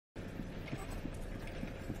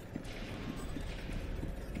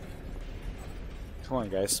Come on,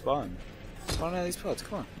 guys, spawn. Spawn out of these pods.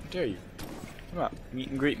 Come on, I dare you. Come out, meet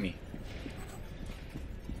and greet me.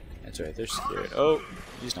 That's right, they're scared. Oh,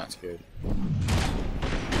 he's not scared.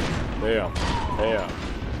 Bam, bam.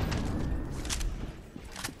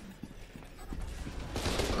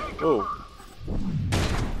 Oh.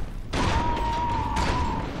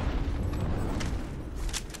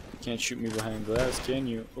 Can't shoot me behind glass, can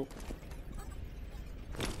you? Oh.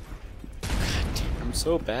 God damn, I'm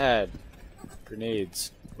so bad.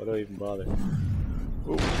 Grenades. Why do I even bother?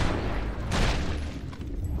 Oh.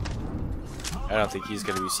 I don't think he's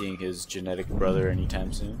gonna be seeing his genetic brother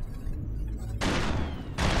anytime soon.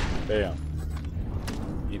 Bam.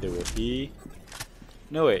 Either will he.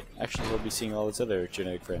 No wait, actually he'll be seeing all his other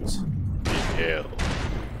genetic friends. Hell.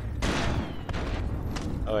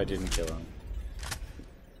 Oh, I didn't kill him.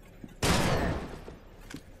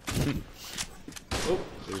 Oh,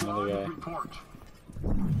 there's another guy. Oh,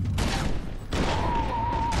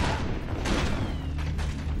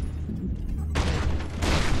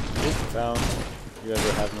 found. You guys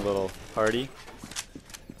were having a little party.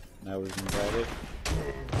 Now we've invited.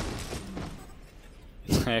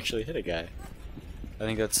 I actually hit a guy. I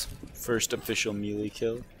think that's first official melee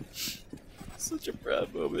kill. Such a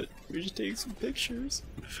proud moment. We're just taking some pictures.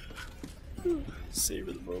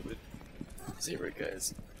 Savor the moment. Savor it,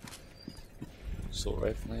 guys. Assault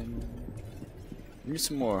rifle ammo. Give me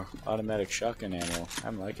some more automatic shotgun ammo.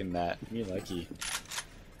 I'm liking that. Me likey.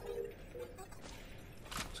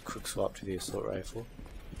 Let's quick swap to the assault rifle.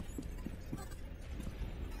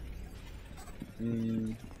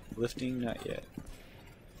 Lifting, not yet.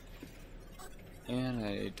 And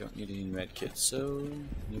I don't need any medkits, so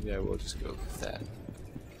maybe I will just go with that.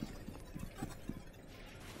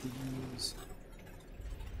 These.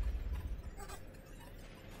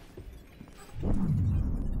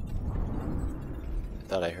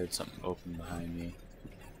 Thought I heard something open behind me.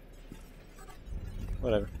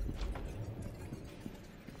 Whatever.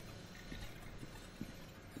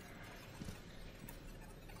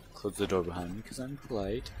 Close the door behind me because I'm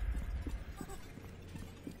polite.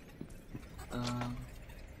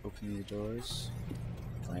 Open the doors.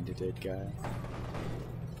 Find a dead guy.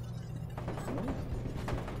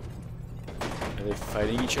 Are they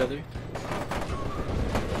fighting each other?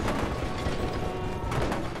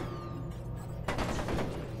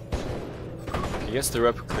 I guess the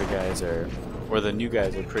replica guys are, or the new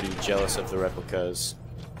guys are pretty jealous of the replicas.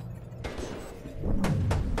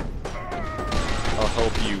 I'll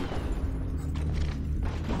help you.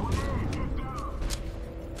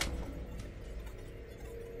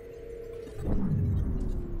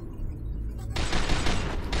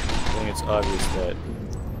 I think it's obvious that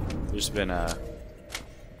there's been a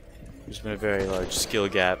very large skill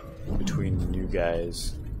gap between the new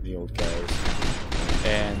guys and the old guys.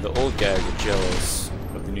 And the old guys are jealous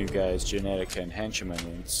of the new guys' genetic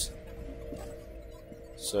enhancements,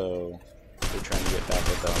 so they're trying to get back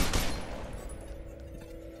at them.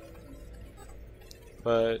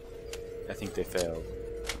 But I think they failed.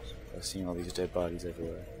 I've seen all these dead bodies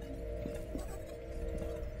everywhere.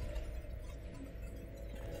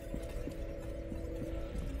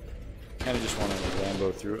 Kinda just want to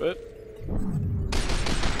Rambo through it.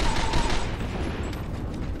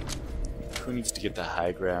 Who needs to get the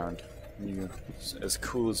high ground? You as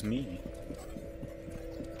cool as me.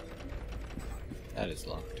 That is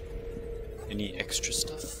locked. Any extra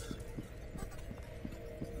stuff?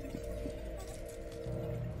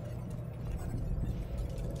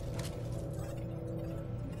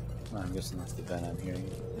 Well, I'm guessing that's the vent I'm hearing.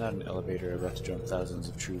 Not an elevator about to jump thousands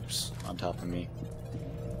of troops on top of me.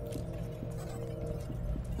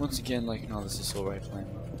 Once again, liking all this assault rifle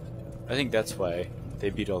ammo. I think that's why they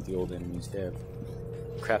beat all the old enemies. They have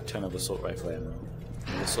a crap ton of assault rifle ammo.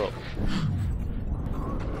 And assault.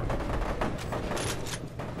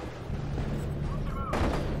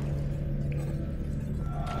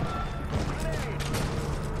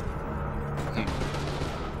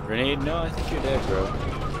 Grenade? No, I think you're dead, bro.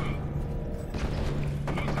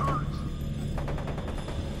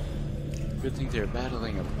 Good thing they're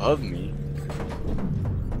battling above me.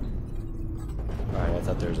 Alright, I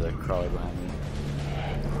thought there was a crawler behind me.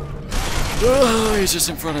 Oh, he's just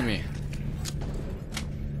in front of me.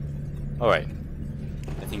 Alright.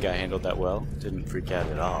 I think I handled that well. Didn't freak out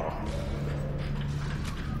at all.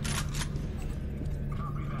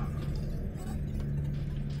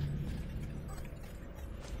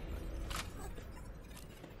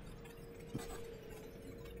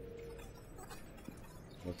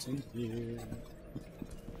 What's in here?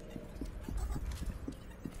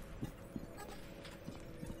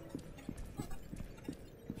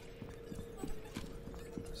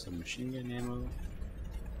 Some machine gun ammo.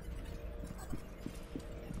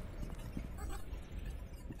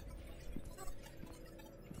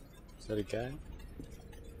 that a guy?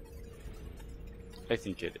 I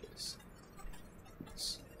think it is.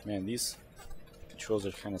 Man, these controls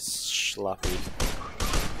are kind of sloppy.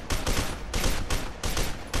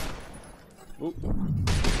 Oop.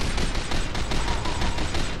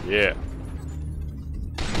 Yeah.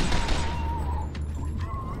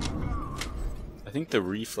 I think the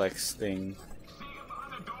reflex thing.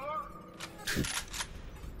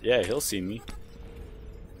 Yeah, he'll see me.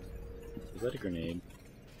 Is that a grenade?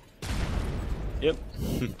 Yep.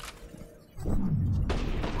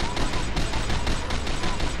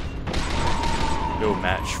 No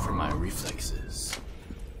match for my reflexes.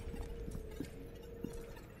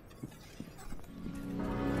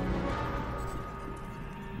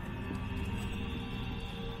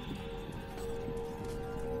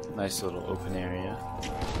 Nice little open area.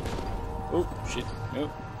 Oh, shit.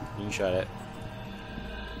 Nope. Being shot at.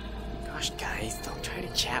 Gosh, guys, don't try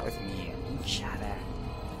to chat with me. I'm being shot at.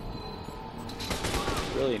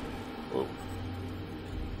 Really? Whoa.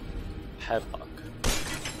 Padlock.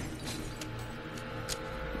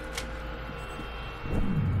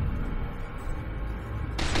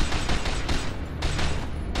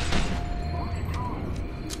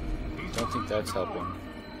 Don't think that's helping.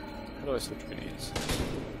 How do I switch grenades?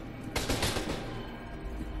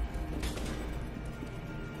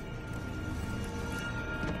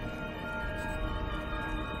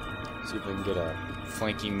 See if I can get a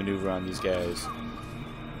flanking maneuver on these guys.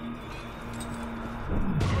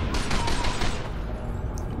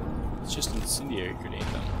 It's just an incendiary grenade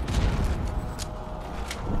though.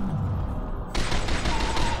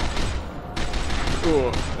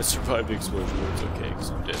 Oh, I survived the explosion, but it's okay because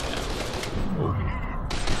I'm dead now. Oh.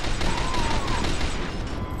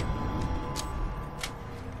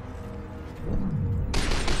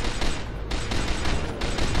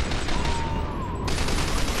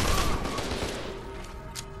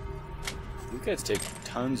 You guys take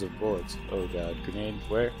tons of bullets. Oh god, grenade,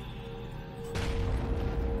 where?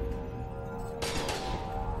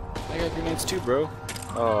 I got grenades too, bro.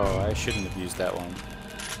 Oh, I shouldn't have used that one.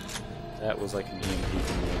 That was like an EMP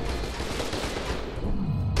grenade.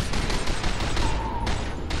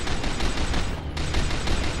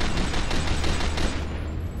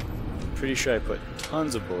 Pretty sure I put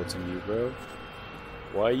tons of bullets in you, bro.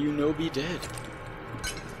 Why you no be dead?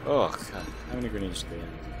 Oh god, how many grenades do they have?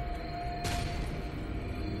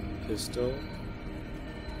 Pistol.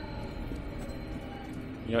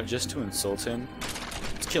 You know, just to insult him,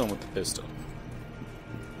 let's kill him with the pistol.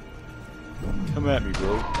 Come at me,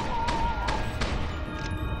 bro.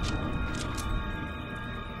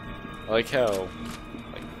 I like how,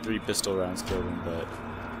 like, 3 pistol rounds killed him, but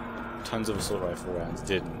tons of assault rifle rounds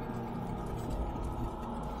didn't.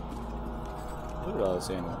 Look at all this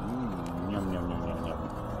ammo. Yum, yum, yum, yum, yum.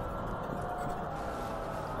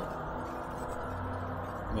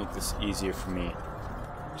 Make this easier for me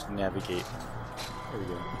to navigate. There we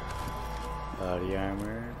go. Body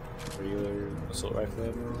armor, regular assault rifle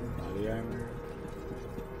ammo, body armor.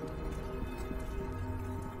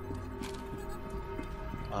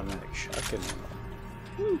 Automatic shotgun ammo.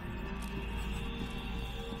 Woo.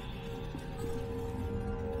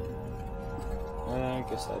 I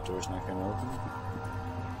guess that door's not gonna open.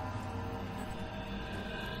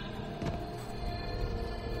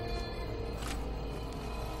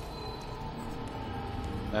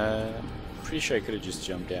 Pretty sure I could have just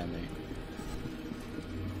jumped down there.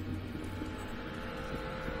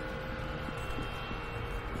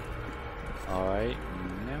 Alright,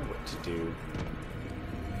 now what to do?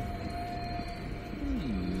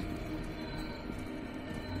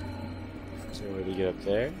 Is there a way to get up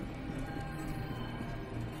there?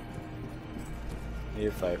 Maybe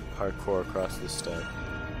if I parkour across this stuff.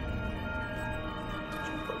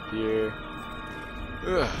 Jump up here.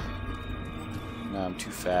 Ugh. No, I'm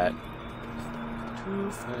too fat.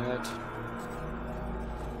 Too fat.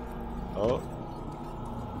 Oh.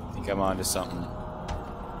 I think I'm onto something.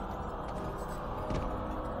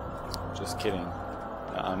 Just kidding.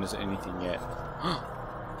 Not onto anything yet.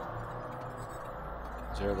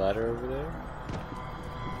 Is there a ladder over there?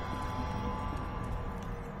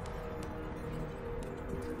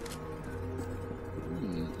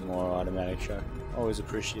 More automatic shot. Always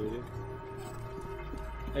appreciated.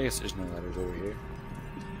 I guess there's no ladders over here.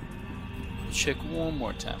 Check one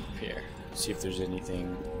more time up here. See if there's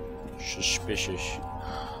anything suspicious.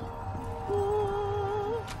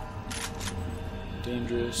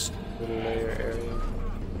 Dangerous little layer area.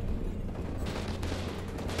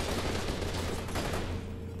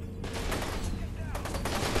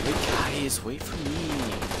 Wait, guys, wait for me.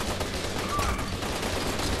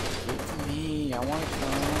 Wait for me. I want to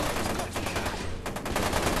come.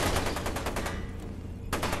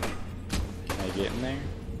 I get in there?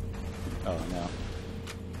 Oh no.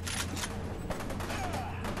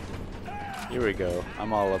 Here we go.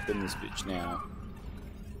 I'm all up in this bitch now.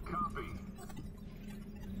 Copy.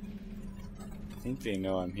 I think they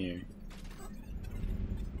know I'm here.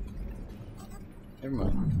 Never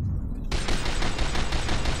mind.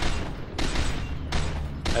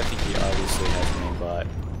 I think he obviously has me bot.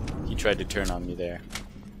 He tried to turn on me there.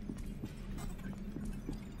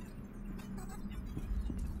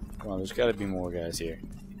 Come on, there's gotta be more guys here.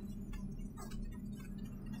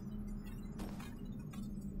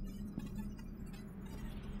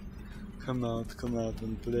 Come out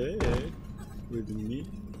and play with me.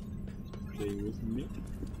 Play with me,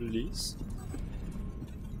 please.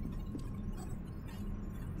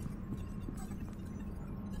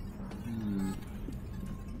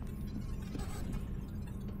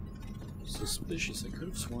 Suspicious. I could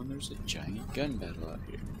have sworn there's a giant gun battle out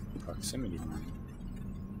here. Proximity mine.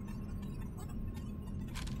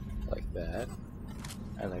 Like that.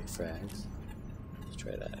 I like frags. Let's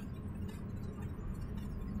try that.